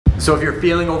So if you're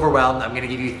feeling overwhelmed, I'm gonna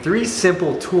give you 3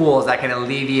 simple tools that can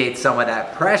alleviate some of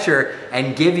that pressure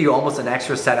and give you almost an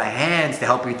extra set of hands to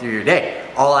help you through your day.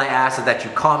 All I ask is that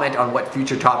you comment on what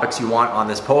future topics you want on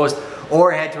this post,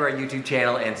 or head to our YouTube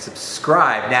channel and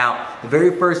subscribe. Now, the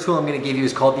very first tool I'm gonna give you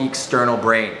is called the external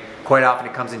brain. Quite often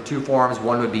it comes in 2 forms.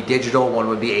 One would be digital, one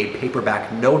would be a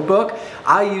paperback notebook.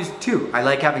 I use 2. I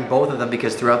like having both of them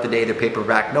because throughout the day, the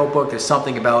paperback notebook, there's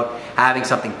something about having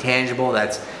something tangible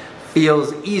that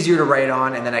feels easier to write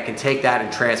on, and then I can take that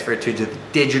and transfer it to the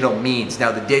digital means.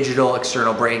 Now, the digital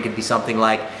external brain could be something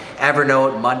like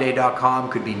Evernote, Monday.com,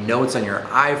 could be notes on your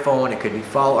iPhone, it could be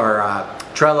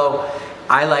Trello.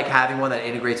 I like having one that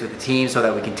integrates with the team so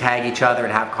that we can tag each other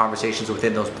and have conversations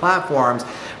within those platforms,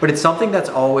 but it's something that's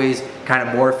always kind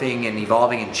of morphing and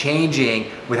evolving and changing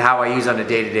with how I use on a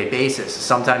day-to-day basis.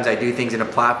 Sometimes I do things in a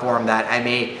platform that I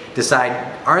may decide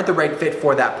aren't the right fit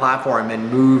for that platform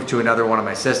and move to another one of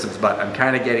my systems, but I'm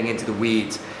kind of getting into the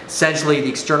weeds. Essentially, the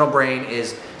external brain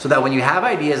is so that when you have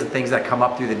ideas and things that come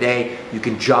up through the day, you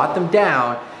can jot them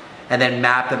down and then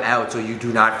map them out so you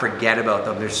do not forget about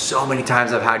them. There's so many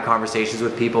times I've had conversations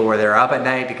with people where they're up at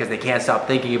night because they can't stop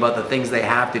thinking about the things they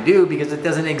have to do because it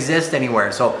doesn't exist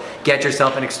anywhere. So get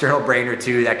yourself an external brain or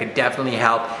 2 that can definitely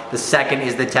help. The second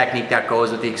is the technique that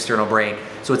goes with the external brain.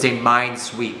 So it's a mind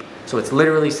sweep. So it's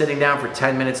literally sitting down for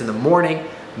 10 minutes in the morning,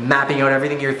 mapping out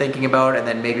everything you're thinking about, and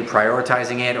then maybe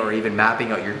prioritizing it or even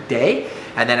mapping out your day,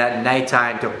 and then at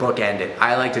nighttime to bookend it.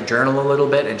 I like to journal a little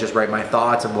bit and just write my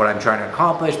thoughts of what I'm trying to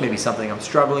accomplish, maybe something I'm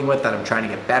struggling with that I'm trying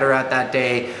to get better at that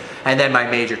day, and then my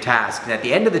major tasks. And at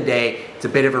the end of the day, it's a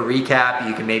bit of a recap.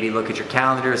 You can maybe look at your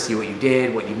calendar, see what you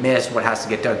did, what you missed, what has to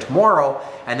get done tomorrow,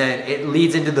 and then it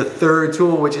leads into the third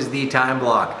tool, which is the time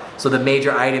block. So the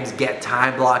major items get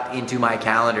time blocked into my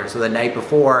calendar. So the night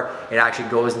before, it actually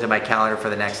goes into my calendar for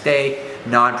the next day.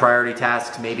 Non-priority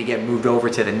tasks maybe get moved over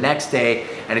to the next day,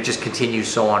 and it just continues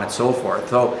so on and so forth.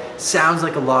 So sounds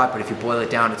like a lot, but if you boil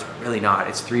it down, it's really not.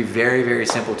 It's 3 very, very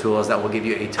simple tools that will give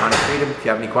you a ton of freedom. If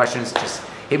you have any questions, just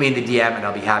hit me in the DM and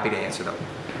I'll be happy to answer them.